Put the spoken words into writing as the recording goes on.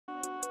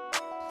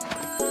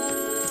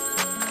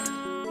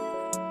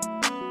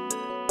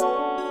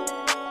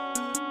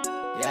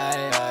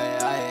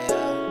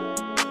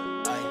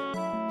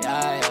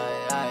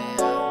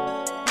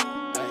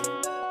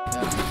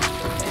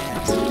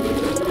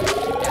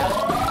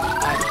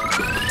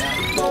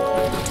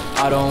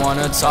I don't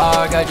wanna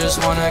talk, I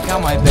just wanna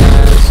count my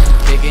bands.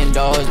 Kicking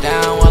doors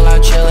down while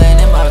I'm chilling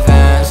in my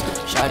Vans.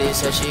 Shawty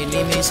said she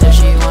need me, said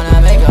she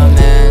wanna make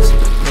amends.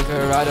 Took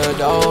her out the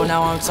door,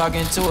 now I'm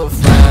talking to a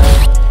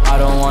friend. I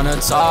don't wanna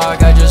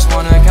talk, I just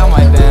wanna count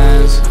my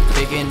bands.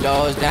 Kicking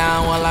doors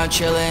down while I'm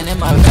chilling in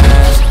my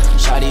Vans.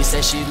 Shawty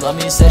said she love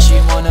me, said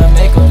she wanna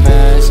make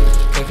amends.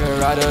 Took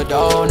her out the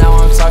door, now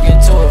I'm talking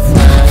to a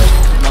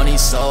friend. Money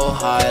so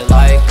high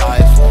like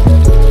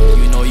iPhone.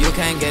 You know you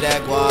can't get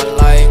that guap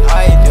like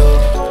I do.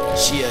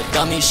 She a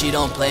dummy, she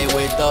don't play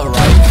with the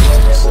right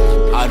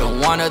things. I don't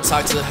wanna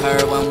talk to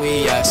her when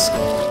we at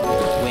school.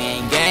 We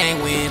ain't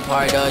gang, we ain't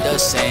part of the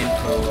same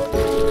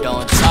crew.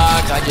 Don't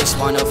talk, I just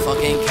wanna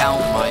fucking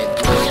count my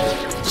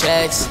blue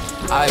checks.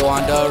 I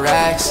want the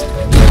racks.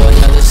 Do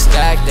another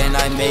stack, then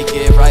I make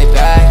it right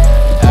back.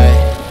 Ay,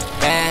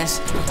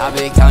 bands, I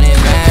been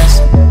counting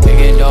bands.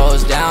 Kicking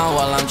doors down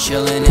while I'm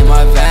chilling in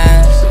my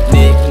Vans.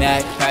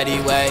 Knick-knack,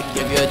 paddywhack,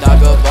 give your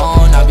dog a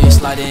bone. I be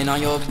sliding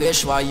on your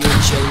bitch while you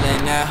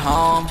chillin' at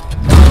home.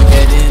 I'm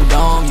getting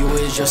dome, you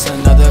is just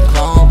another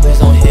clone. Please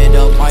don't hit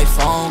up my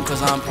phone,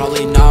 cause I'm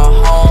probably not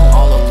home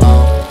all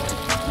alone.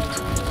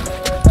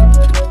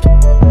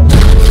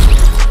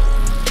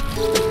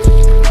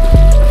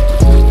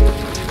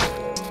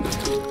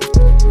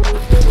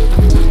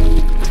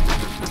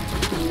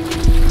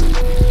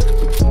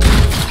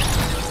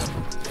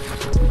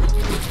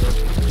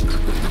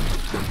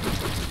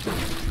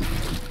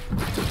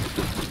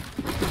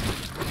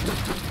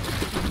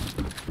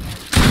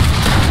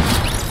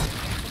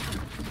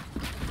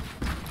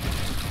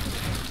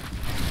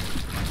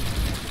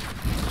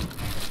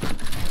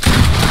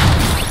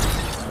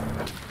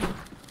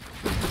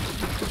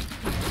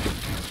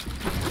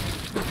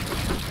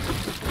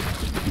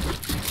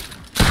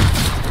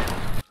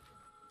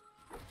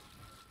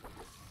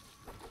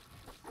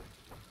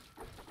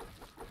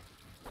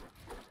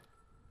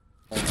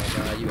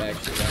 You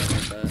actually got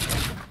like that.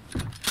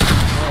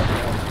 Oh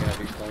my god,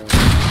 you're